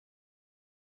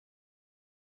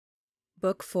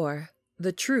Book 4.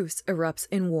 The Truce Erupts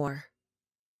in War.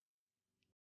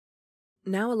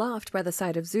 Now aloft by the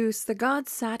side of Zeus, the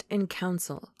gods sat in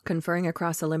council, conferring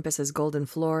across Olympus's golden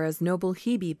floor as noble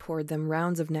Hebe poured them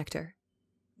rounds of nectar.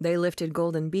 They lifted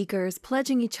golden beakers,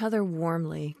 pledging each other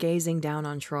warmly, gazing down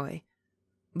on Troy.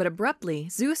 But abruptly,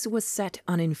 Zeus was set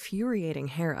on infuriating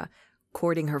Hera,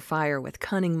 courting her fire with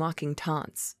cunning mocking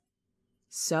taunts.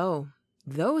 So,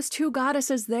 those two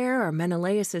goddesses there are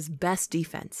Menelaus's best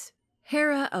defense.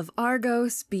 Hera of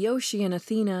Argos, Boeotian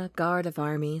Athena, guard of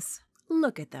armies.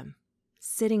 Look at them,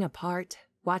 sitting apart,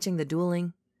 watching the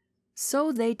dueling.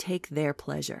 So they take their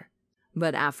pleasure.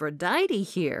 But Aphrodite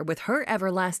here, with her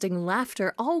everlasting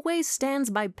laughter, always stands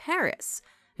by Paris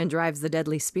and drives the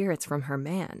deadly spirits from her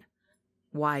man.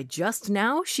 Why, just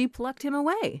now she plucked him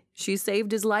away. She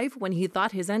saved his life when he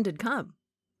thought his end had come.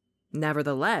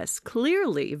 Nevertheless,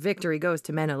 clearly victory goes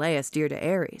to Menelaus, dear to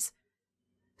Ares.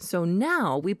 So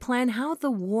now we plan how the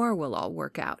war will all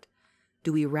work out.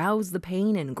 Do we rouse the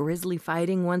pain in grisly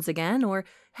fighting once again, or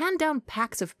hand down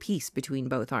pacts of peace between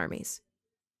both armies?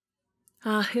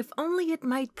 Ah, if only it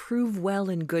might prove well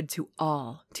and good to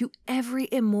all, to every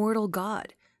immortal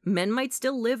god. Men might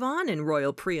still live on in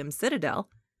royal Priam citadel.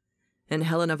 And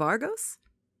Helen of Argos?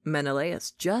 Menelaus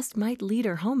just might lead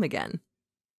her home again.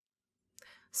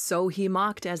 So he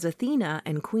mocked as Athena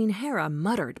and Queen Hera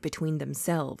muttered between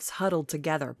themselves, huddled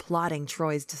together, plotting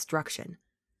Troy's destruction.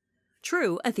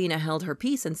 True, Athena held her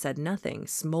peace and said nothing,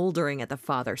 smoldering at the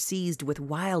father, seized with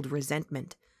wild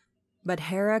resentment. But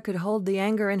Hera could hold the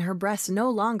anger in her breast no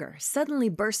longer, suddenly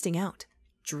bursting out.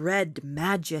 "Dread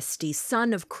majesty,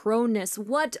 son of Cronus,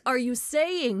 what are you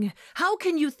saying? How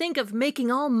can you think of making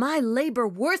all my labor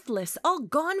worthless, all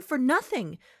gone for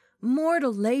nothing?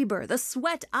 Mortal labor, the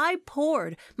sweat I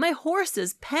poured, my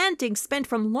horses panting spent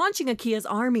from launching Achaea's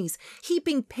armies,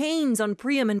 heaping pains on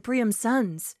Priam and Priam's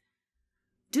sons.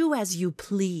 Do as you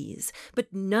please,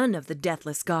 but none of the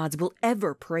deathless gods will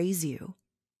ever praise you."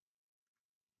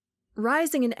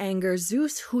 Rising in anger,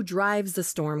 Zeus, who drives the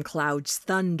storm clouds,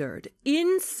 thundered,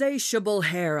 "Insatiable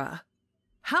Hera!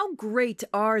 How great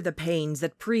are the pains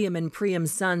that Priam and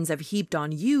Priam's sons have heaped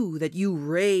on you, that you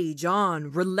rage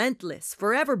on, relentless,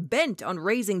 forever bent on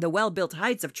raising the well-built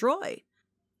heights of Troy?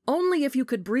 Only if you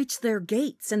could breach their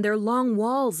gates and their long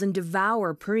walls and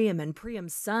devour Priam and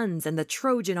Priam's sons and the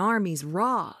Trojan armies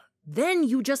raw, then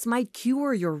you just might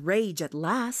cure your rage at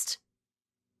last.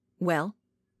 Well,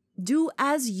 do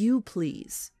as you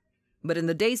please. But in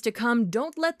the days to come,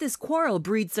 don't let this quarrel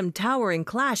breed some towering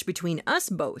clash between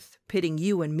us both, pitting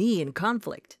you and me in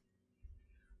conflict.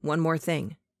 One more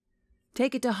thing.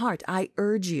 Take it to heart, I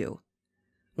urge you.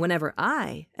 Whenever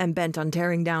I am bent on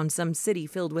tearing down some city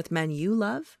filled with men you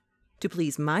love, to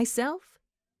please myself,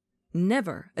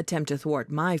 never attempt to thwart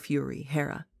my fury,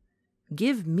 Hera.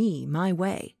 Give me my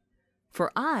way.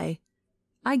 For I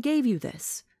gave you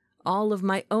this, all of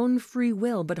my own free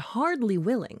will, but hardly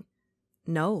willing.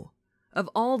 No. Of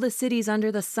all the cities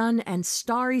under the sun and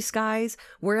starry skies,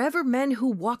 wherever men who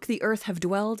walk the earth have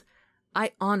dwelled,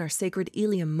 I honor sacred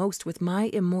Ilium most with my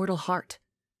immortal heart.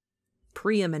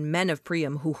 Priam and men of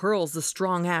Priam, who hurls the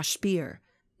strong ash spear.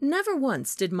 Never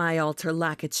once did my altar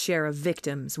lack its share of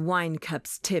victims, wine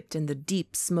cups tipped in the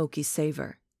deep smoky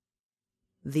savor.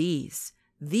 These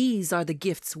are the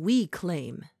gifts we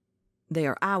claim. They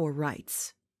are our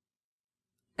rights."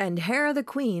 And Hera the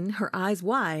queen, her eyes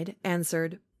wide,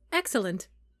 answered, "Excellent.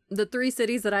 The 3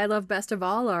 cities that I love best of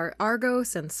all are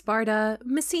Argos and Sparta,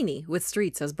 Messene, with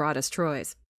streets as broad as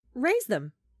Troy's. Raise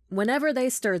them, whenever they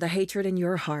stir the hatred in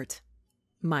your heart.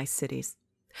 My cities.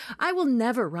 I will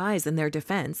never rise in their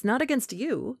defense, not against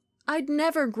you. I'd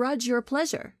never grudge your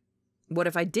pleasure. What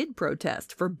if I did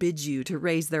protest, forbid you to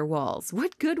raise their walls?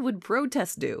 What good would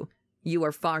protest do? You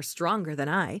are far stronger than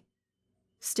I.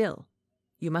 Still,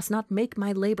 you must not make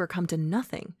my labor come to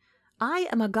nothing. I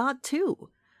am a god too.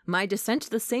 My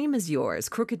descent the same as yours.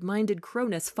 Crooked-minded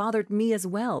Cronus fathered me as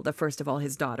well, the first of all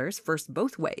his daughters, first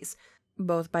both ways,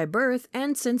 both by birth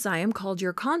and since I am called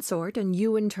your consort, and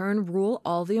you in turn rule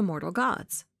all the immortal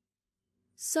gods.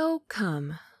 So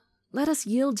come, let us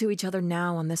yield to each other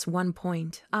now on this one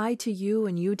point, I to you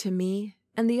and you to me,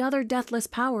 and the other deathless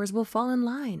powers will fall in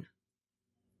line.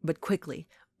 But quickly,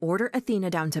 order Athena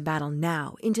down to battle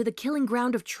now, into the killing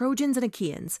ground of Trojans and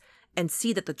Achaeans, and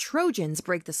see that the Trojans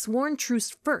break the sworn truce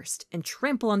first and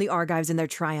trample on the Argives in their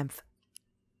triumph."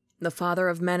 The father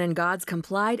of men and gods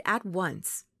complied at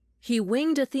once. He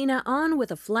winged Athena on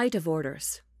with a flight of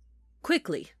orders.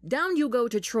 "Quickly, down you go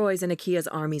to Troy's and Achaea's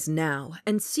armies now,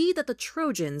 and see that the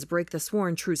Trojans break the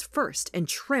sworn truce first and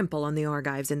trample on the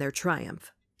Argives in their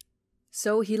triumph."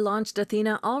 So he launched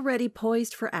Athena already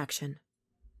poised for action.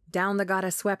 Down the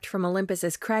goddess swept from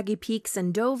Olympus's craggy peaks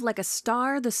and dove like a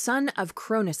star the son of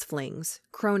Cronus flings,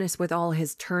 Cronus with all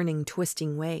his turning,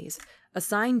 twisting ways, a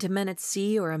sign to men at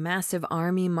sea or a massive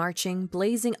army marching,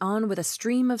 blazing on with a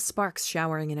stream of sparks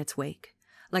showering in its wake.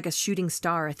 Like a shooting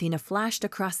star, Athena flashed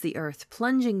across the earth,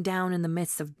 plunging down in the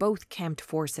midst of both camped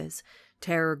forces.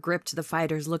 Terror gripped the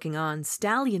fighters looking on,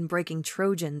 stallion-breaking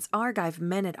Trojans, Argive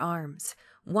men-at-arms.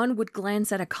 One would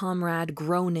glance at a comrade,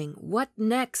 groaning, "What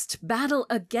next? Battle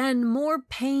again? More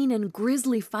pain and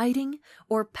grisly fighting?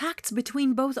 Or pacts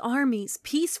between both armies,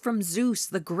 peace from Zeus,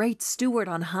 the great steward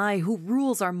on high, who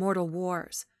rules our mortal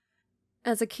wars?"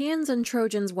 As Achaeans and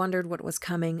Trojans wondered what was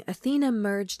coming, Athena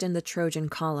merged in the Trojan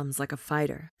columns like a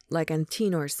fighter, like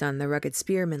Antenor's son, the rugged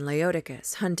spearman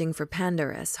Laodocus, hunting for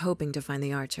Pandarus, hoping to find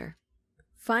the archer.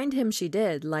 Find him she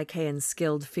did, Lycaon's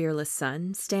skilled, fearless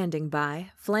son, standing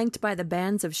by, flanked by the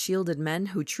bands of shielded men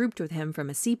who trooped with him from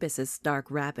Asepus's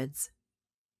dark rapids.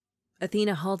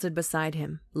 Athena halted beside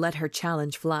him, let her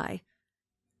challenge fly.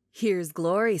 "Here's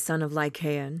glory, son of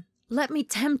Lycaon. Let me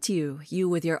tempt you, you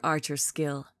with your archer's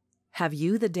skill. Have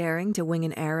you the daring to wing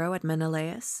an arrow at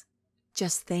Menelaus?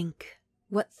 Just think,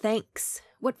 what thanks,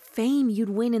 what fame you'd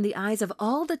win in the eyes of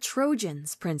all the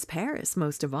Trojans, Prince Paris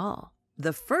most of all.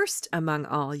 The first among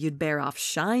all you'd bear off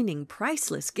shining,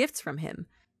 priceless gifts from him.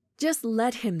 Just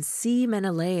let him see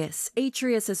Menelaus,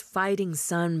 Atreus' fighting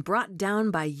son, brought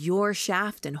down by your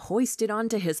shaft and hoisted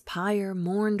onto his pyre,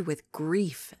 mourned with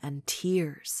grief and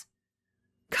tears.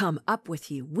 Come up with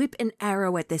you, whip an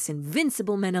arrow at this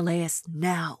invincible Menelaus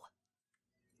now."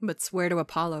 "But swear to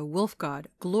Apollo, wolf god,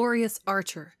 glorious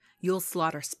archer, you'll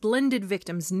slaughter splendid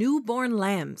victims, newborn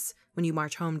lambs, when you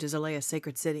march home to Zelea's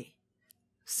sacred city."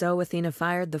 So Athena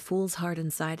fired the fool's heart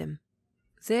inside him.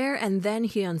 There and then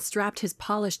he unstrapped his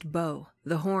polished bow,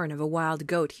 the horn of a wild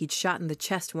goat he'd shot in the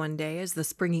chest one day as the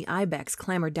springy ibex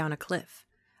clambered down a cliff.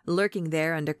 Lurking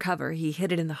there under cover, he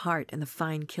hit it in the heart, and the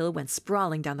fine kill went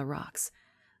sprawling down the rocks.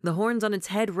 The horns on its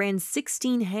head ran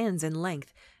 16 hands in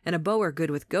length, and a bower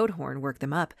good with goat horn worked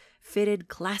them up, fitted,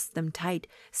 clasped them tight,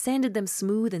 sanded them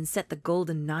smooth, and set the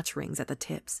golden notch rings at the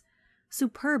tips.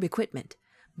 Superb equipment.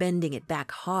 Bending it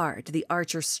back hard, the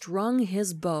archer strung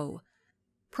his bow,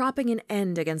 propping an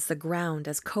end against the ground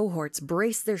as cohorts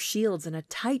braced their shields in a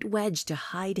tight wedge to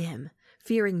hide him,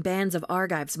 fearing bands of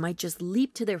Argives might just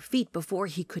leap to their feet before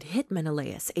he could hit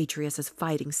Menelaus, Atreus'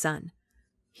 fighting son.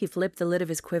 He flipped the lid of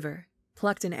his quiver,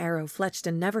 plucked an arrow fletched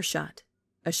and never shot,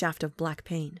 a shaft of black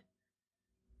pain.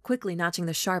 Quickly notching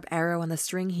the sharp arrow on the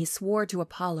string, he swore to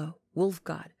Apollo, wolf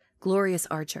god, glorious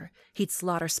archer, he'd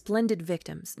slaughter splendid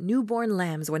victims, newborn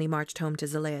lambs when he marched home to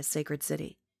Zelea's sacred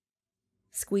city.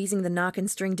 Squeezing the nock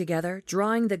and string together,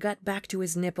 drawing the gut back to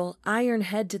his nipple, iron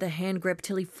head to the hand grip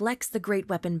till he flexed the great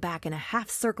weapon back in a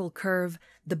half-circle curve,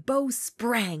 the bow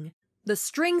sprang. The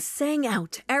string sang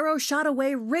out, arrow shot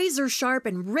away, razor sharp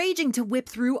and raging to whip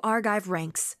through Argive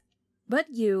ranks. But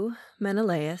you,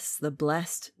 Menelaus, the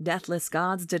blessed, deathless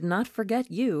gods did not forget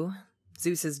you,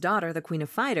 Zeus's daughter, the queen of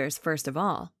fighters, first of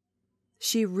all.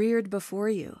 She reared before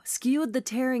you, skewed the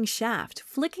tearing shaft,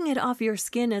 flicking it off your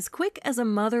skin as quick as a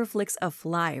mother flicks a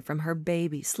fly from her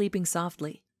baby sleeping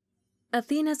softly.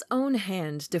 Athena's own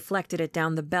hand deflected it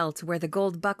down the belt where the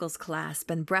gold buckles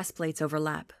clasp and breastplates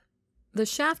overlap. The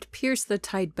shaft pierced the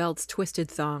tight belt's twisted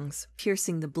thongs,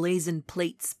 piercing the blazoned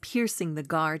plates, piercing the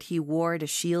guard he wore to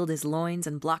shield his loins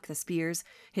and block the spears.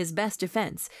 His best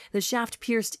defense, the shaft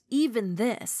pierced even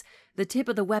this, the tip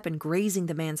of the weapon grazing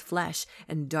the man's flesh,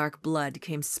 and dark blood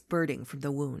came spurting from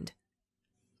the wound.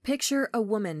 Picture a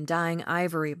woman dyeing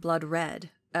ivory blood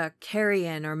red, a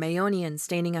Carian or Maeonian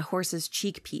staining a horse's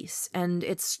cheek piece, and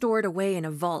it's stored away in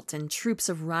a vault, and troops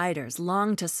of riders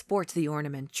long to sport the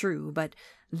ornament, true, but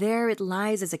there it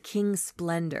lies as a king's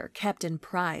splendor, kept in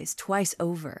prize twice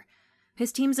over,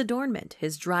 his team's adornment,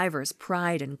 his driver's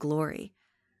pride and glory.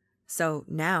 So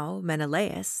now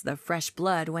Menelaus, the fresh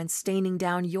blood, went staining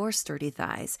down your sturdy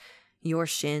thighs, your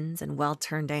shins and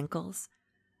well-turned ankles.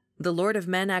 The lord of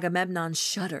men Agamemnon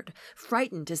shuddered,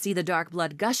 frightened to see the dark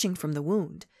blood gushing from the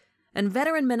wound. And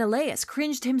veteran Menelaus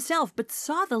cringed himself, but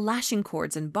saw the lashing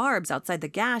cords and barbs outside the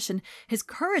gash, and his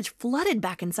courage flooded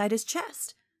back inside his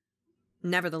chest.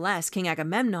 Nevertheless, King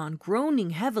Agamemnon,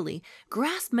 groaning heavily,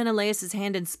 grasped Menelaus'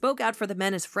 hand and spoke out for the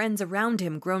men as friends around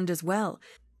him groaned as well.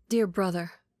 "Dear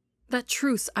brother, that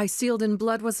truce I sealed in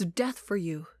blood was death for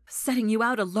you, setting you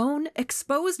out alone,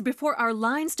 exposed before our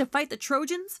lines to fight the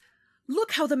Trojans.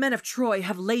 Look how the men of Troy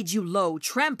have laid you low,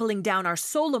 trampling down our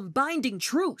solemn binding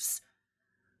truce.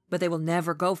 But they will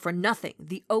never go for nothing,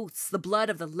 the oaths, the blood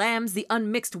of the lambs, the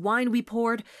unmixed wine we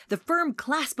poured, the firm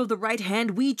clasp of the right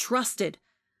hand we trusted.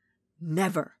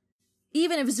 Never.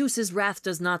 Even if Zeus's wrath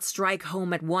does not strike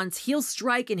home at once, he'll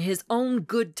strike in his own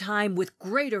good time with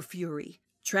greater fury.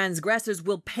 Transgressors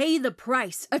will pay the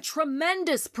price, a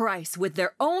tremendous price, with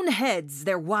their own heads,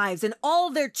 their wives, and all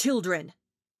their children.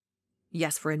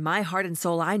 Yes, for in my heart and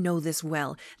soul I know this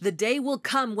well. The day will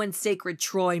come when sacred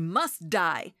Troy must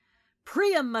die.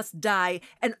 Priam must die,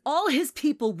 and all his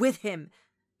people with him.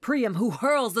 Priam who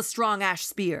hurls the strong ash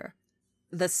spear.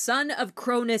 The son of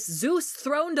Cronus, Zeus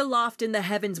throned aloft in the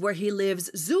heavens where he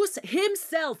lives, Zeus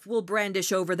himself will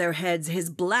brandish over their heads his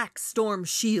black storm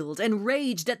shield,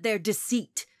 enraged at their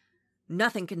deceit.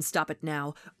 Nothing can stop it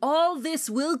now. All this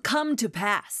will come to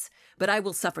pass. But I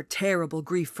will suffer terrible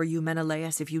grief for you,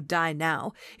 Menelaus, if you die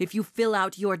now, if you fill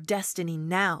out your destiny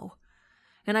now.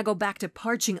 And I go back to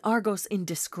parching Argos in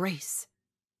disgrace.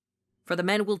 For the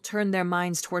men will turn their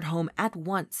minds toward home at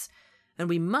once, and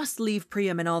we must leave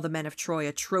Priam and all the men of Troy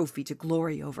a trophy to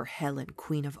glory over Helen,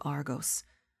 queen of Argos.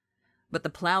 But the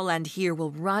plowland here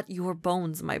will rot your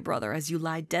bones, my brother, as you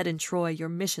lie dead in Troy, your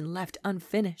mission left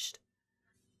unfinished.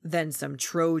 Then some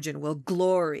Trojan will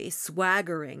glory,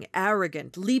 swaggering,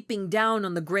 arrogant, leaping down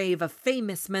on the grave of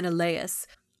famous Menelaus.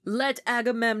 Let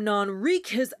Agamemnon wreak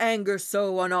his anger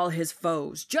so on all his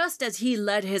foes, just as he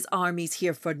led his armies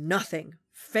here for nothing,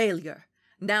 failure.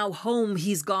 Now home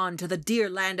he's gone to the dear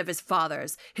land of his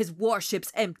fathers, his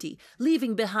warships empty,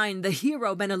 leaving behind the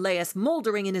hero Menelaus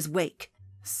mouldering in his wake.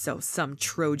 So some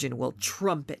Trojan will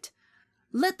trumpet.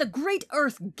 Let the great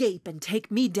earth gape and take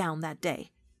me down that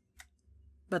day.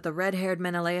 But the red-haired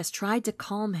Menelaus tried to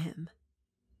calm him.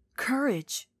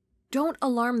 Courage. Don't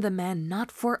alarm the men, not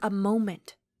for a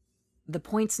moment. The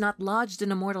point's not lodged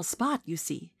in a mortal spot, you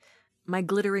see. My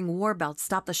glittering war belt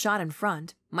stopped the shot in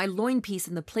front, my loin piece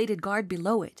and the plated guard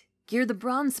below it, gear the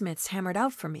bronzesmiths hammered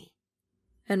out for me.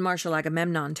 And Marshal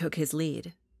Agamemnon took his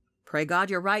lead. Pray God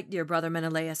you're right, dear brother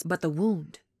Menelaus, but the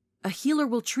wound. A healer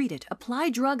will treat it, apply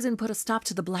drugs and put a stop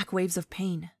to the black waves of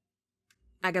pain.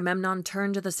 Agamemnon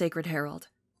turned to the sacred herald.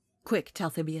 Quick,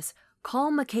 Talthybius,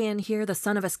 call Machaon here, the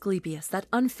son of Asclepius, that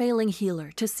unfailing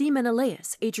healer, to see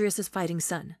Menelaus, Atreus' fighting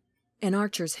son. An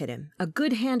archer's hit him, a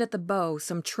good hand at the bow,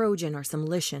 some Trojan or some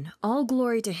Lycian, all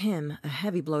glory to him, a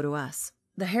heavy blow to us.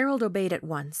 The herald obeyed at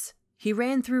once. He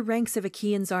ran through ranks of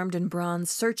Achaeans armed in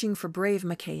bronze, searching for brave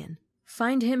Machaon.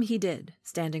 Find him he did,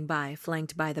 standing by,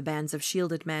 flanked by the bands of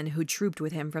shielded men who trooped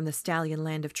with him from the stallion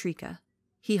land of Trica.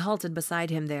 He halted beside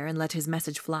him there and let his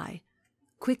message fly.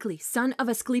 Quickly, son of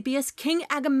Asclepius, King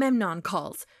Agamemnon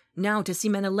calls. Now to see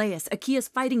Menelaus, Achaea's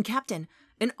fighting captain.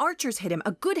 An archer's hit him,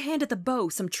 a good hand at the bow,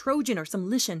 some Trojan or some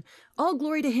Lycian. All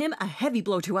glory to him, a heavy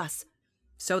blow to us.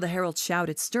 So the herald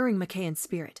shouted, stirring Machaon's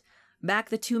spirit. Back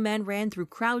the two men ran through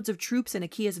crowds of troops in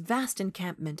Achaea's vast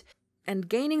encampment, and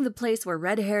gaining the place where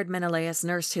red-haired Menelaus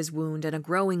nursed his wound and a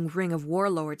growing ring of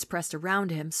warlords pressed around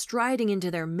him, striding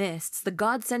into their midst, the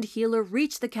god-sent healer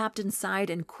reached the captain's side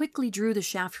and quickly drew the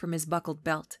shaft from his buckled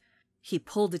belt. He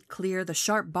pulled it clear, the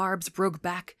sharp barbs broke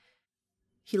back.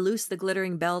 He loosed the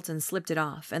glittering belt and slipped it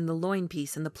off, and the loin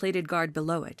piece and the plated guard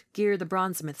below it, gear the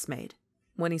bronzesmiths made.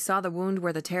 When he saw the wound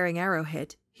where the tearing arrow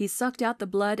hit, he sucked out the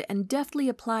blood and deftly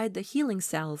applied the healing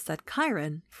salves that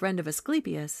Chiron, friend of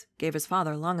Asclepius, gave his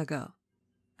father long ago.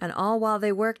 And all while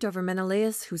they worked over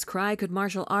Menelaus, whose cry could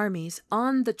marshal armies,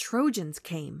 on the Trojans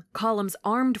came, columns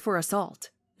armed for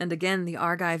assault, and again the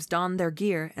Argives donned their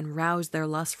gear and roused their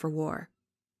lust for war.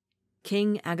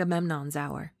 King Agamemnon's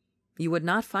hour. You would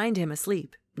not find him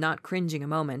asleep, not cringing a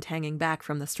moment, hanging back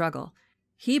from the struggle.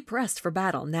 He pressed for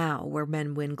battle now, where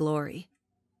men win glory.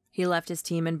 He left his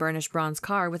team in burnished bronze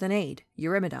car with an aide,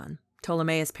 Eurymedon,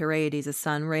 Ptolemaeus Pereides'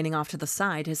 son reining off to the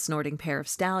side his snorting pair of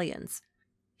stallions.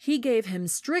 He gave him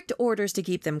strict orders to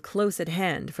keep them close at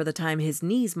hand for the time his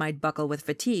knees might buckle with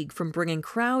fatigue from bringing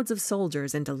crowds of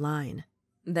soldiers into line.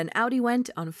 Then out he went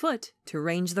on foot to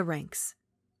range the ranks.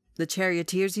 The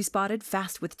charioteers he spotted,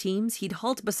 fast with teams, he'd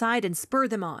halt beside and spur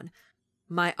them on.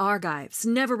 My Argives,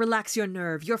 never relax your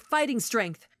nerve, your fighting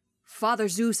strength. Father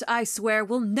Zeus, I swear,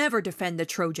 will never defend the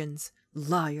Trojans.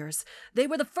 Liars! They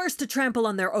were the first to trample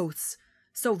on their oaths.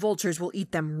 So vultures will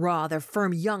eat them raw, their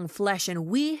firm young flesh, and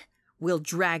we'll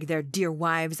drag their dear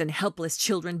wives and helpless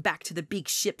children back to the beak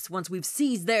ships once we've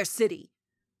seized their city.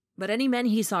 But any men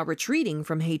he saw retreating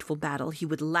from hateful battle he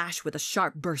would lash with a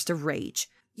sharp burst of rage.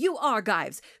 You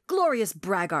Argives, glorious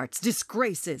braggarts,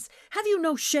 disgraces, have you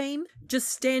no shame? Just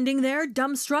standing there,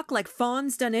 dumbstruck like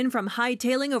fawns done in from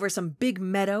hightailing over some big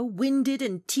meadow, winded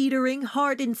and teetering,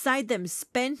 heart inside them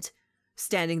spent?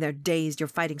 Standing there dazed, your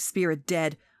fighting spirit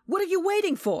dead. What are you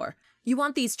waiting for? You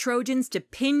want these Trojans to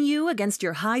pin you against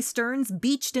your high sterns,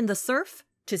 beached in the surf?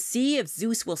 To see if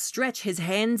Zeus will stretch his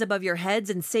hands above your heads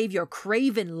and save your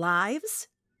craven lives?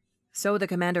 So the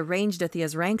commander ranged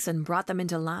Athea's ranks and brought them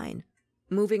into line.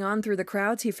 Moving on through the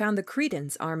crowds, he found the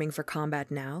Cretans arming for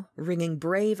combat now, ringing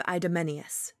brave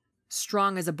Idomeneus.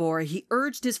 Strong as a boar, he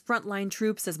urged his frontline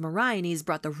troops as Meriones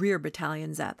brought the rear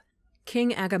battalions up.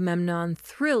 King Agamemnon,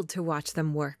 thrilled to watch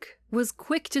them work, was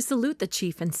quick to salute the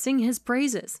chief and sing his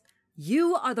praises.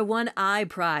 "You are the one I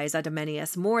prize,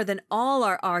 Idomeneus, more than all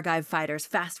our Argive fighters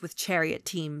fast with chariot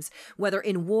teams, whether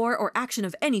in war or action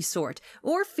of any sort,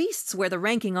 or feasts where the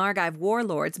ranking Argive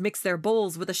warlords mix their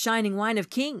bowls with the shining wine of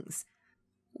kings.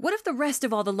 What if the rest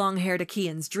of all the long-haired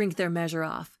Achaeans drink their measure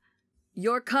off?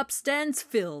 Your cup stands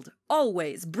filled,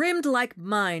 always, brimmed like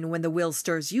mine when the will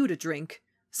stirs you to drink.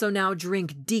 So now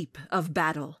drink deep of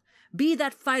battle. Be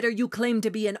that fighter you claim to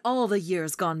be in all the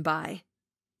years gone by."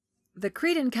 The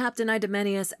Cretan captain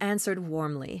Idomeneus answered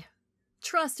warmly,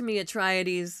 "Trust me,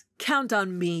 Atreides. Count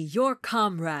on me, your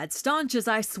comrade, staunch as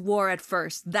I swore at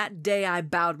first, that day I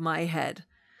bowed my head.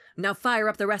 Now fire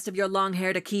up the rest of your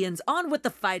long-haired Achaeans, on with the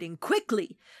fighting,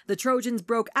 quickly! The Trojans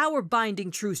broke our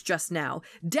binding truce just now.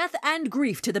 Death and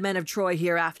grief to the men of Troy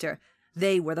hereafter.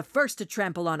 They were the first to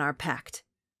trample on our pact."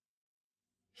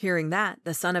 Hearing that,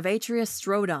 the son of Atreus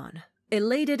strode on.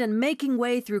 Elated and making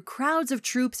way through crowds of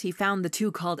troops, he found the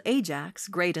two called Ajax,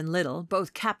 great and little,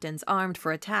 both captains armed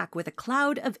for attack with a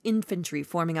cloud of infantry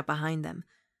forming up behind them.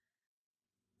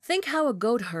 Think how a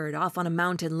goat herd off on a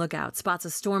mountain lookout spots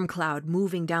a storm cloud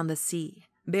moving down the sea,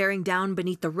 bearing down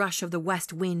beneath the rush of the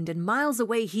west wind, and miles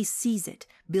away he sees it,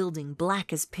 building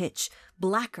black as pitch,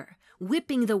 blacker,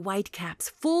 whipping the whitecaps,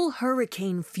 full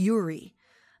hurricane fury.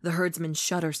 The herdsman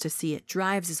shudders to see it,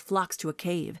 drives his flocks to a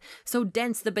cave, so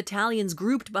dense the battalions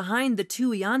grouped behind the two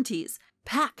Iantes,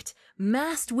 packed,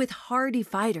 massed with hardy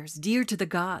fighters dear to the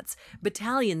gods,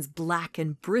 battalions black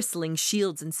and bristling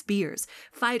shields and spears,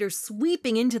 fighters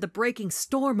sweeping into the breaking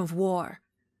storm of war.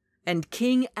 And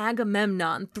King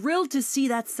Agamemnon, thrilled to see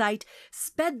that sight,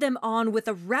 sped them on with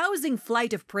a rousing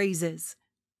flight of praises.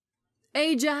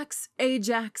 "Ajax,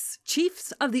 Ajax,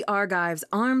 chiefs of the Argives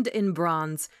armed in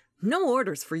bronze, no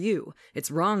orders for you.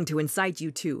 It's wrong to incite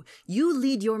you to. You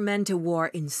lead your men to war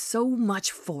in so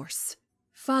much force.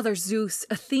 Father Zeus,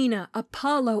 Athena,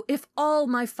 Apollo, if all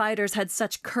my fighters had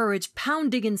such courage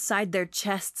pounding inside their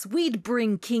chests, we'd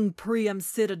bring King Priam's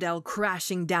citadel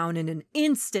crashing down in an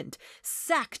instant,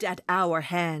 sacked at our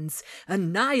hands,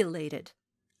 annihilated."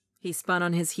 He spun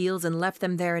on his heels and left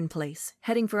them there in place,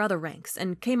 heading for other ranks,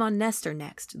 and came on Nestor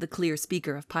next, the clear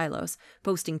speaker of Pylos,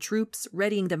 posting troops,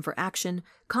 readying them for action,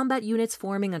 combat units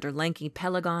forming under lanky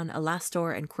Pelagon,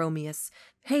 Alastor, and Chromius,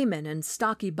 Haemon and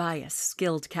stocky Bias,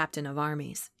 skilled captain of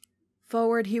armies.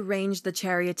 Forward he ranged the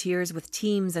charioteers with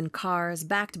teams and cars,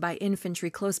 backed by infantry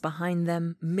close behind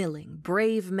them, milling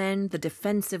brave men the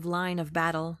defensive line of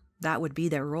battle. That would be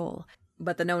their role.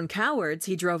 But the known cowards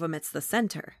he drove amidst the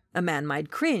center. A man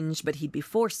might cringe, but he'd be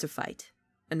forced to fight.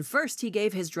 And first he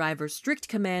gave his drivers strict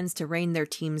commands to rein their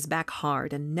teams back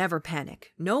hard and never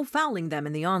panic, no fouling them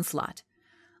in the onslaught.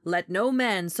 Let no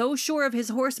man so sure of his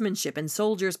horsemanship and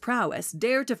soldier's prowess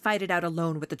dare to fight it out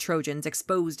alone with the Trojans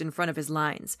exposed in front of his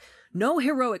lines. No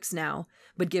heroics now,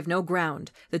 but give no ground.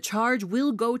 The charge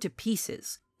will go to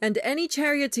pieces. And any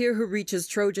charioteer who reaches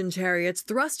Trojan chariots,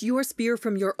 thrust your spear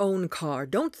from your own car.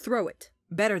 Don't throw it.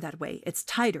 Better that way. It's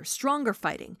tighter, stronger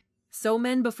fighting. So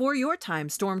men before your time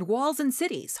stormed walls and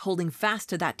cities, holding fast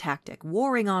to that tactic,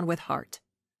 warring on with heart.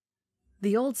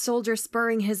 The old soldier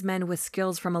spurring his men with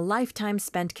skills from a lifetime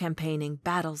spent campaigning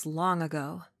battles long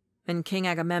ago. And King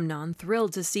Agamemnon,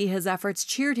 thrilled to see his efforts,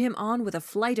 cheered him on with a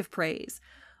flight of praise.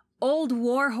 "Old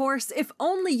warhorse, if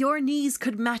only your knees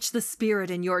could match the spirit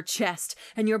in your chest,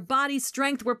 and your body's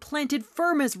strength were planted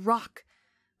firm as rock.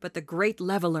 But the great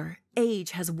leveler,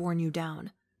 age has worn you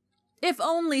down. If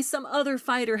only some other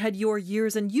fighter had your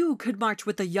years, and you could march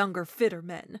with the younger, fitter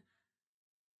men."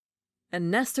 And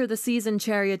Nestor the seasoned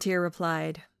charioteer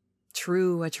replied,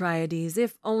 "True, Atreides,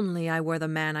 if only I were the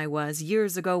man I was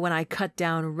years ago when I cut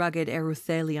down rugged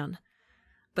Eruthalion.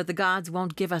 But the gods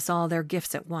won't give us all their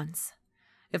gifts at once.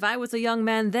 If I was a young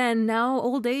man then, now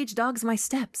old age dogs my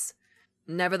steps.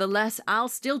 Nevertheless, I'll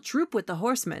still troop with the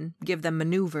horsemen, give them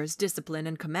maneuvers, discipline,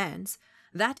 and commands.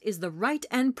 That is the right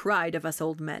and pride of us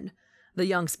old men. The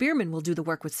young spearmen will do the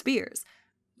work with spears.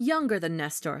 Younger than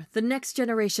Nestor, the next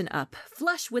generation up,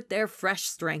 flush with their fresh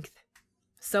strength."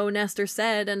 So Nestor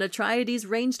said, and Atreides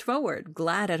ranged forward,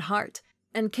 glad at heart,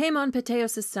 and came on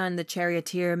Peteos' son, the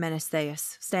charioteer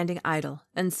Menestheus, standing idle,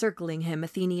 and circling him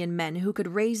Athenian men who could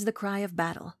raise the cry of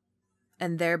battle.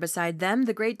 And there beside them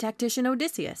the great tactician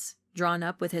Odysseus, drawn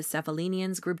up with his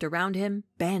Cephalenians grouped around him,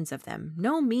 bands of them,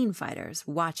 no mean fighters,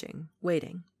 watching,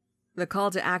 waiting. The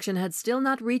call to action had still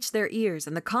not reached their ears,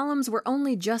 and the columns were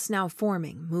only just now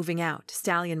forming, moving out,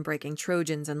 stallion-breaking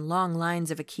Trojans and long lines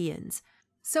of Achaeans.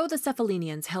 So the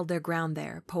Cephalenians held their ground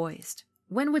there, poised.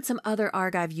 When would some other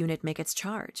Argive unit make its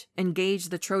charge, engage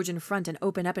the Trojan front and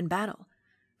open up in battle?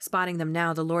 Spotting them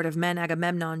now, the Lord of Men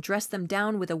Agamemnon dressed them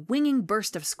down with a winging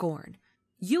burst of scorn.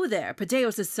 "You there,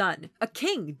 Peteos' son, a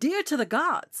king dear to the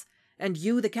gods! And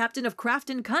you, the captain of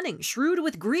craft and cunning, shrewd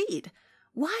with greed!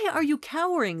 Why are you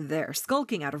cowering there,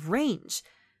 skulking out of range,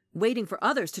 waiting for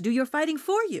others to do your fighting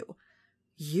for you?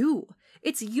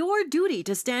 It's your duty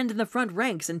to stand in the front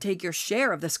ranks and take your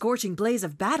share of the scorching blaze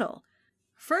of battle.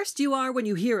 First you are when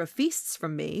you hear of feasts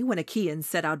from me, when Achaeans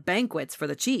set out banquets for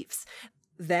the chiefs.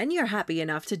 Then you're happy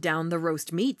enough to down the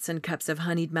roast meats and cups of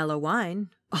honeyed mellow wine,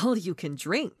 all you can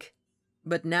drink.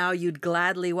 But now you'd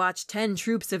gladly watch 10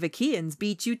 troops of Achaeans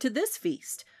beat you to this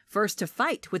feast, first to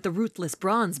fight with the ruthless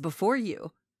bronze before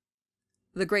you."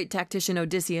 The great tactician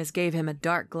Odysseus gave him a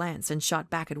dark glance and shot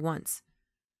back at once.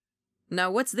 "Now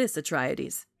what's this,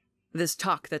 Atreides? This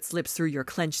talk that slips through your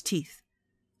clenched teeth?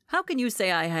 How can you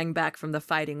say I hang back from the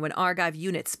fighting when Argive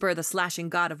units spur the slashing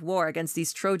god of war against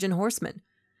these Trojan horsemen?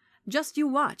 Just you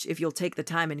watch, if you'll take the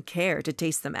time and care to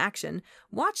taste some action.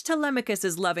 Watch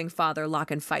Telemachus' loving father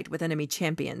lock and fight with enemy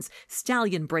champions,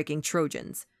 stallion-breaking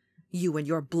Trojans. You and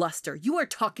your bluster, you are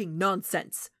talking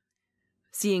nonsense."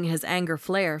 Seeing his anger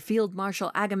flare, Field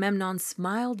Marshal Agamemnon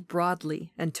smiled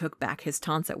broadly and took back his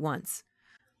taunts at once.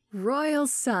 "Royal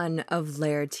son of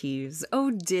Laertes,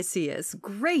 Odysseus,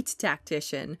 great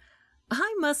tactician.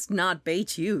 I must not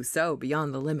bait you so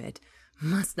beyond the limit,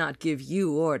 must not give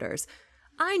you orders.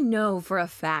 I know for a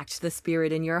fact the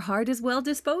spirit in your heart is well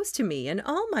disposed to me and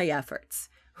all my efforts.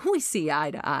 We see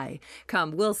eye to eye.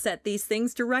 Come, we'll set these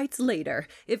things to rights later.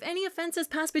 If any offenses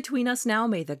pass between us now,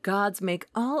 may the gods make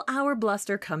all our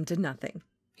bluster come to nothing."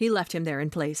 He left him there in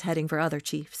place, heading for other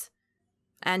chiefs.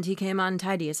 And he came on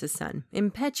Tydeus' son,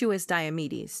 impetuous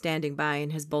Diomedes, standing by in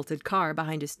his bolted car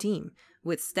behind his team,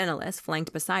 with Sthenelus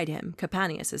flanked beside him,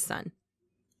 Capaneus' son.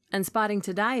 And spotting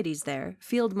Tydides there,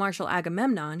 Field Marshal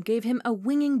Agamemnon gave him a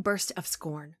winging burst of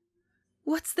scorn.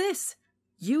 "What's this?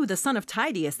 You, the son of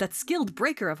Tydeus, that skilled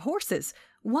breaker of horses,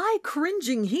 why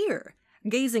cringing here,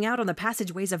 gazing out on the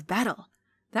passageways of battle?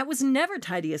 That was never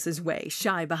Tydeus' way,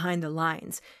 shy behind the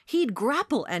lines. He'd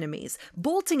grapple enemies,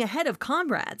 bolting ahead of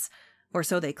comrades. Or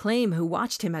so they claim who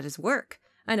watched him at his work.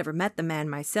 I never met the man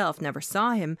myself, never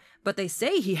saw him, but they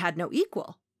say he had no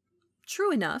equal.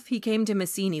 True enough, he came to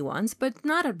Messene once, but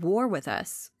not at war with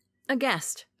us. A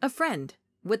guest, a friend,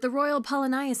 with the royal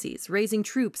Polynices, raising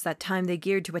troops that time they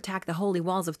geared to attack the holy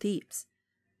walls of Thebes.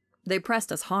 They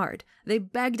pressed us hard. They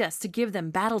begged us to give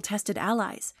them battle-tested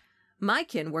allies. My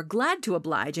kin were glad to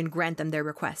oblige and grant them their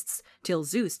requests, till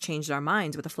Zeus changed our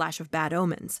minds with a flash of bad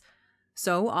omens.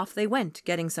 So off they went,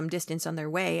 getting some distance on their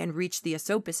way, and reached the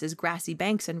Asopus' grassy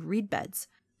banks and reed beds.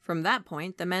 From that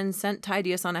point, the men sent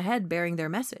Tydeus on ahead bearing their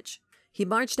message. He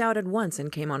marched out at once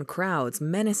and came on crowds,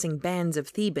 menacing bands of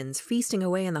Thebans feasting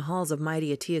away in the halls of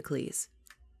mighty Eteocles.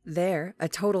 There, a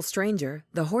total stranger,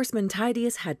 the horseman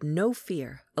Tydeus had no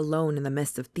fear, alone in the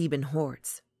midst of Theban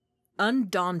hordes.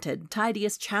 Undaunted,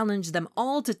 Tydeus challenged them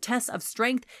all to tests of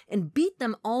strength and beat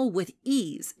them all with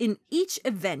ease. In each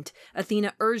event,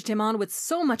 Athena urged him on with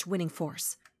so much winning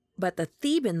force. But the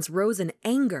Thebans rose in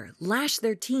anger, lashed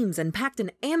their teams, and packed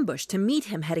an ambush to meet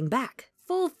him heading back.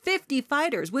 Full 50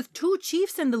 fighters with 2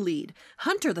 chiefs in the lead,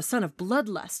 Hunter the son of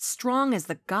Bloodlust, strong as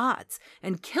the gods,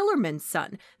 and Killerman's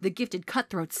son, the gifted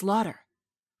cutthroat Slaughter.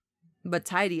 But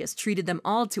Tydeus treated them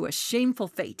all to a shameful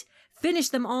fate,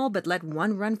 finished them all but let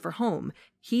one run for home.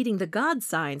 Heeding the god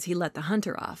signs, he let the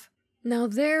hunter off. Now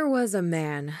there was a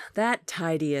man, that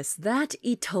Tydeus, that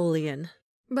Aetolian,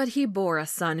 but he bore a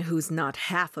son who's not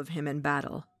half of him in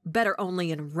battle, better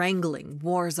only in wrangling,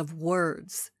 wars of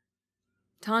words.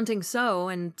 Taunting so,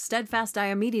 and steadfast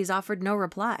Diomedes offered no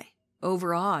reply,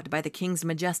 overawed by the king's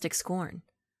majestic scorn.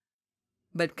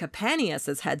 But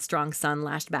Capaneus' headstrong son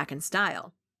lashed back in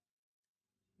style.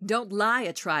 "Don't lie,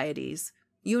 Atreides.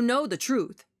 You know the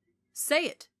truth. Say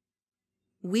it.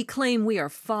 We claim we are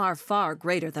far, far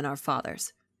greater than our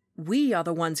fathers. We are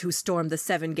the ones who stormed the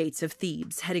 7 gates of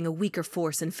Thebes, heading a weaker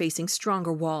force and facing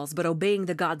stronger walls, but obeying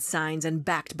the god's signs and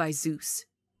backed by Zeus.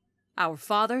 Our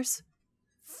fathers?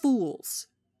 Fools.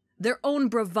 Their own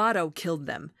bravado killed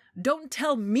them. Don't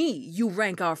tell me you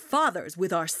rank our fathers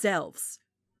with ourselves."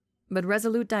 But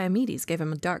resolute Diomedes gave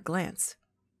him a dark glance.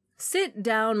 "Sit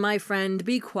down, my friend,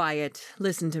 be quiet,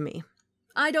 listen to me.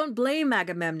 I don't blame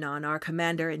Agamemnon, our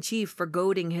commander-in-chief, for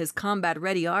goading his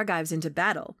combat-ready Argives into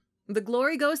battle. The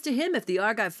glory goes to him if the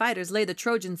Argive fighters lay the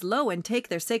Trojans low and take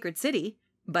their sacred city.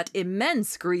 But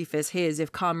immense grief is his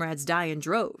if comrades die in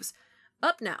droves.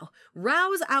 Up now,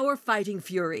 rouse our fighting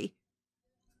fury.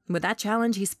 With that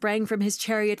challenge, he sprang from his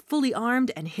chariot fully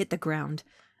armed and hit the ground.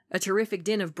 A terrific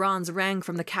din of bronze rang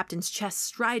from the captain's chest,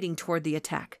 striding toward the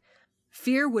attack.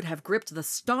 Fear would have gripped the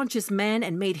staunchest man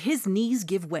and made his knees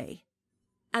give way.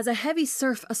 As a heavy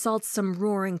surf assaults some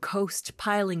roaring coast,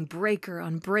 piling breaker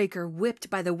on breaker, whipped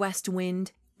by the west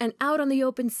wind, and out on the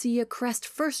open sea a crest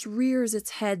first rears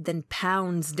its head, then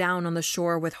pounds down on the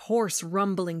shore with hoarse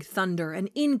rumbling thunder, and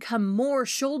in come more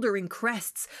shouldering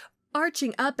crests,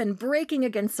 arching up and breaking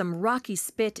against some rocky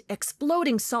spit,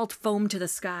 exploding salt foam to the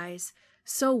skies.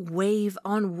 So wave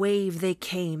on wave they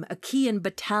came, Achaean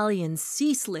battalions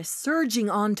ceaseless, surging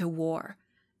on to war.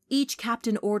 Each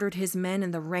captain ordered his men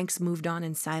and the ranks moved on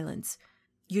in silence.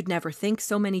 You'd never think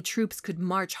so many troops could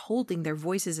march holding their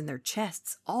voices in their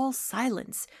chests, all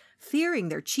silence, fearing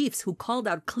their chiefs who called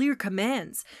out clear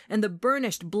commands, and the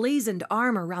burnished, blazoned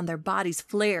armor round their bodies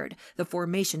flared, the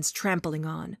formations trampling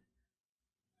on.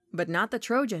 But not the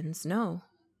Trojans, no.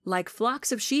 Like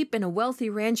flocks of sheep in a wealthy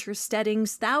rancher's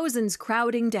steadings, thousands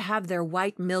crowding to have their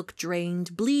white milk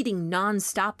drained, bleeding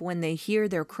non-stop when they hear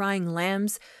their crying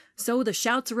lambs, so the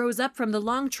shouts rose up from the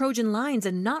long Trojan lines,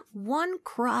 and not one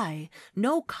cry,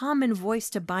 no common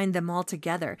voice to bind them all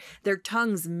together. Their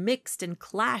tongues mixed and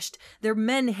clashed, their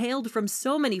men hailed from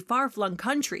so many far-flung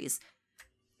countries.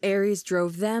 Ares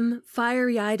drove them,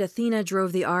 fiery-eyed Athena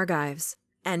drove the Argives.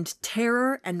 And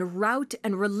terror and rout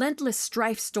and relentless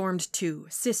strife stormed too,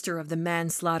 sister of the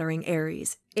man-slaughtering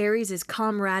Ares. Ares is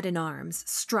comrade in arms,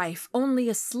 strife only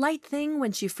a slight thing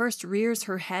when she first rears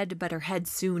her head, but her head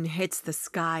soon hits the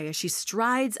sky as she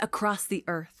strides across the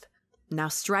earth. Now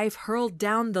strife hurled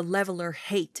down the leveler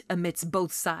hate amidst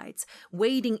both sides,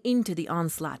 wading into the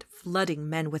onslaught, flooding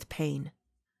men with pain.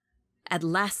 At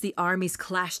last the armies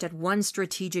clashed at one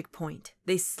strategic point.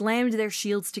 They slammed their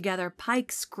shields together,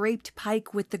 pike scraped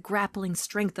pike with the grappling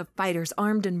strength of fighters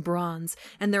armed in bronze,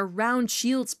 and their round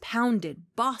shields pounded,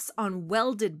 boss on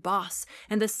welded boss,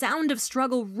 and the sound of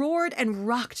struggle roared and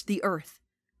rocked the earth.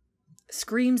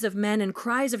 Screams of men and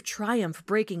cries of triumph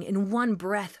breaking in one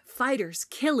breath, fighters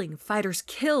killing, fighters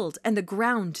killed, and the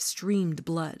ground streamed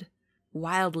blood.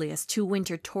 Wildly as two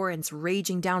winter torrents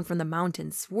raging down from the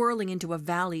mountains, swirling into a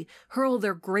valley, hurl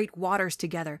their great waters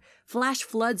together, flash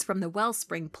floods from the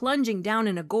wellspring plunging down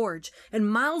in a gorge, and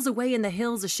miles away in the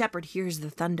hills a shepherd hears the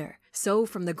thunder. So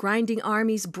from the grinding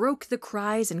armies broke the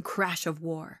cries and crash of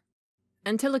war.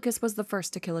 Antilochus was the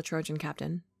first to kill a Trojan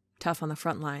captain, tough on the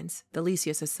front lines,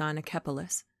 Theseus' son,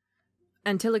 Echepolus.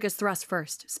 Antilochus thrust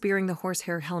first, spearing the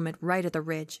horsehair helmet right at the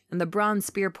ridge, and the bronze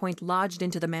spear point lodged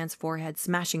into the man's forehead,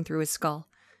 smashing through his skull,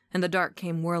 and the dart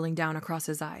came whirling down across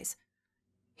his eyes.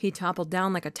 He toppled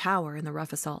down like a tower in the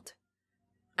rough assault.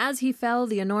 As he fell,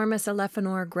 the enormous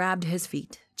Elephenor grabbed his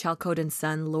feet, Chalcodon's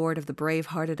son, lord of the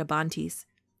brave-hearted Abantes,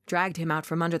 dragged him out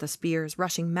from under the spears,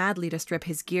 rushing madly to strip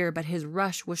his gear, but his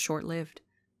rush was short-lived.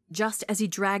 Just as he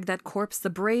dragged that corpse, the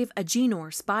brave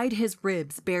Agenor spied his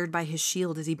ribs bared by his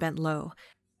shield as he bent low.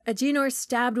 Agenor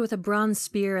stabbed with a bronze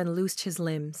spear and loosed his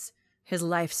limbs. His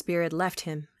life spirit left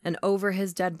him, and over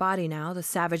his dead body now the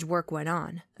savage work went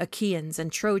on, Achaeans and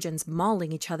Trojans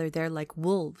mauling each other there like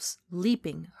wolves,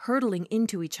 leaping, hurtling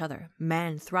into each other,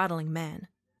 man throttling man.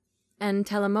 And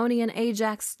Telamonian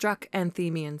Ajax struck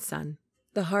Anthemian's son,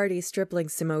 the hardy stripling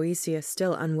Simoisius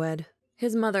still unwed.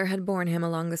 His mother had borne him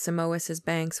along the Simois'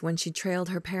 banks when she trailed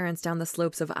her parents down the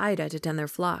slopes of Ida to tend their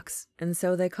flocks, and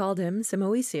so they called him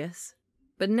Simoisius.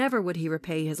 But never would he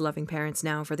repay his loving parents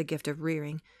now for the gift of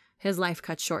rearing, his life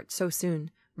cut short so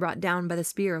soon, brought down by the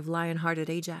spear of lion-hearted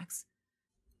Ajax.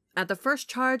 At the first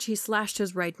charge he slashed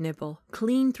his right nipple,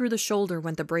 clean through the shoulder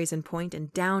went the brazen point,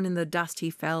 and down in the dust he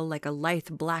fell like a lithe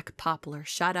black poplar,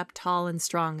 shot up tall and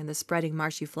strong in the spreading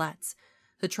marshy flats,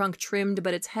 the trunk trimmed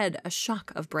but its head a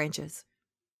shock of branches.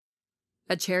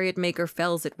 A chariot maker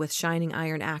fells it with shining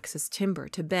iron axe as timber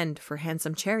to bend for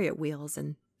handsome chariot wheels,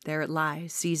 and there it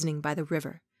lies, seasoning by the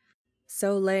river.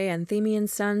 So lay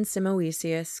Anthemian's son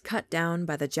Simoisius, cut down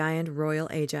by the giant royal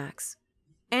Ajax.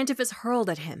 Antiphus hurled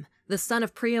at him. The son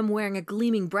of Priam, wearing a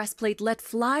gleaming breastplate, let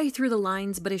fly through the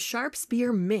lines, but his sharp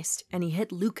spear missed, and he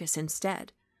hit Lucus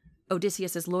instead.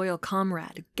 Odysseus' loyal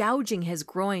comrade, gouging his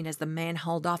groin as the man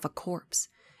hauled off a corpse.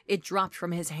 It dropped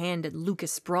from his hand, and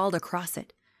Lucus sprawled across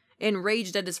it.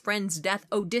 Enraged at his friend's death,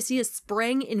 Odysseus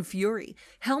sprang in fury.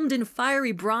 Helmed in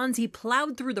fiery bronze, he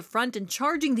plowed through the front, and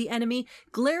charging the enemy,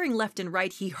 glaring left and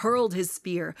right, he hurled his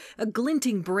spear, a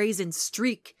glinting brazen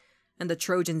streak. And the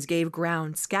Trojans gave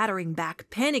ground, scattering back,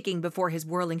 panicking before his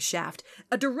whirling shaft.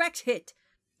 A direct hit.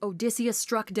 Odysseus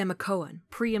struck Democoon,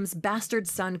 Priam's bastard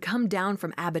son, come down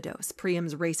from Abydos,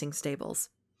 Priam's racing stables.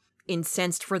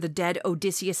 Incensed for the dead,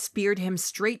 Odysseus speared him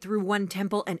straight through one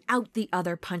temple, and out the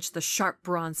other punched the sharp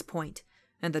bronze point,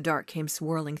 and the dart came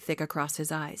swirling thick across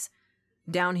his eyes.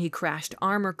 Down he crashed,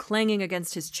 armor clanging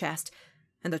against his chest,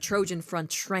 and the Trojan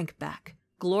front shrank back.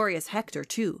 Glorious Hector,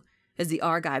 too, as the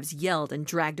Argives yelled and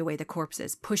dragged away the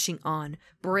corpses, pushing on,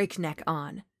 breakneck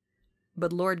on.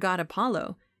 But Lord God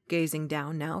Apollo, gazing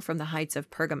down now from the heights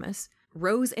of Pergamus,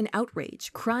 rose in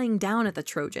outrage, crying down at the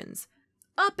Trojans.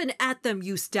 Up and at them,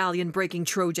 you stallion-breaking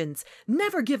Trojans!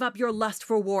 Never give up your lust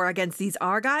for war against these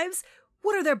Argives!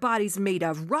 What are their bodies made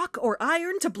of, rock or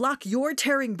iron, to block your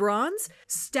tearing bronze?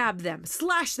 Stab them,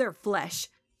 slash their flesh!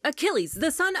 Achilles,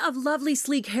 the son of lovely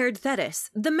sleek-haired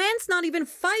Thetis, the man's not even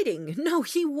fighting! No,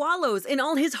 he wallows in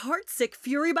all his heartsick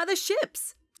fury by the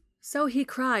ships! So he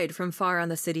cried from far on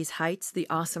the city's heights, the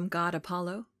awesome god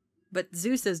Apollo. But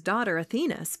Zeus's daughter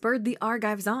Athena spurred the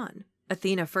Argives on.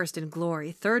 Athena first in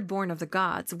glory, third born of the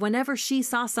gods, whenever she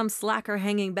saw some slacker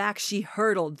hanging back, she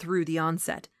hurtled through the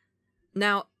onset.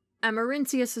 Now,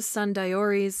 Amarynceus' son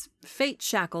Diores, fate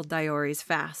shackled Diores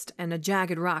fast, and a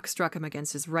jagged rock struck him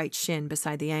against his right shin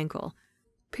beside the ankle.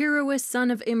 Pirous, son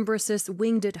of Imbrasus,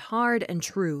 winged it hard and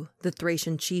true, the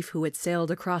Thracian chief who had sailed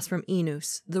across from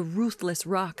Enus, the ruthless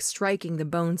rock striking the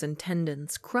bones and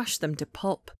tendons, crushed them to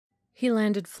pulp. He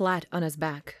landed flat on his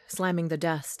back, slamming the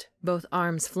dust, both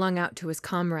arms flung out to his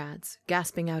comrades,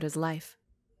 gasping out his life.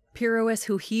 Pirous,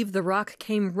 who heaved the rock,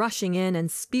 came rushing in and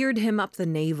speared him up the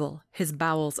navel, his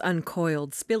bowels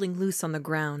uncoiled, spilling loose on the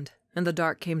ground, and the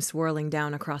dart came swirling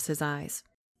down across his eyes.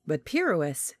 But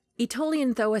Pirous,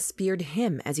 Aetolian Thoas speared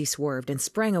him as he swerved and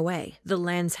sprang away, the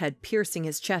lance head piercing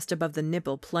his chest above the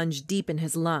nipple plunged deep in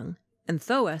his lung. And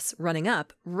Thoas, running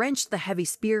up, wrenched the heavy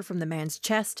spear from the man's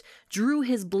chest, drew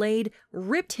his blade,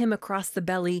 ripped him across the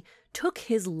belly, took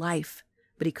his life,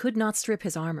 but he could not strip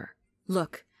his armor.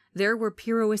 Look, there were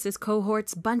Pirous'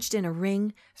 cohorts bunched in a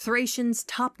ring, Thracians,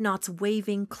 top-knots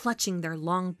waving, clutching their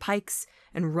long pikes,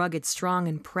 and rugged, strong,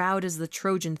 and proud as the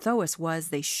Trojan Thoas was,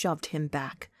 they shoved him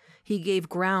back. He gave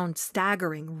ground,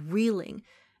 staggering, reeling,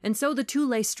 and so the two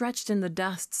lay stretched in the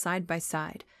dust side by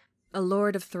side, a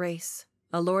lord of Thrace,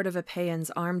 a lord of Epeans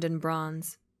armed in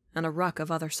bronze, and a ruck of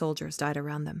other soldiers died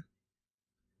around them.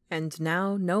 And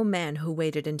now no man who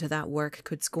waded into that work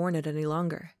could scorn it any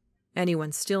longer.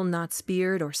 Anyone still not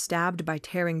speared or stabbed by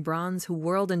tearing bronze who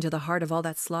whirled into the heart of all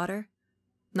that slaughter?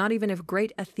 Not even if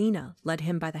great Athena led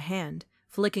him by the hand,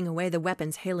 flicking away the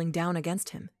weapons hailing down against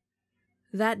him.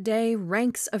 That day,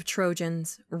 ranks of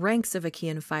Trojans, ranks of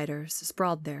Achaean fighters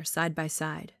sprawled there side by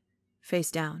side,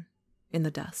 face down, in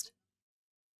the dust.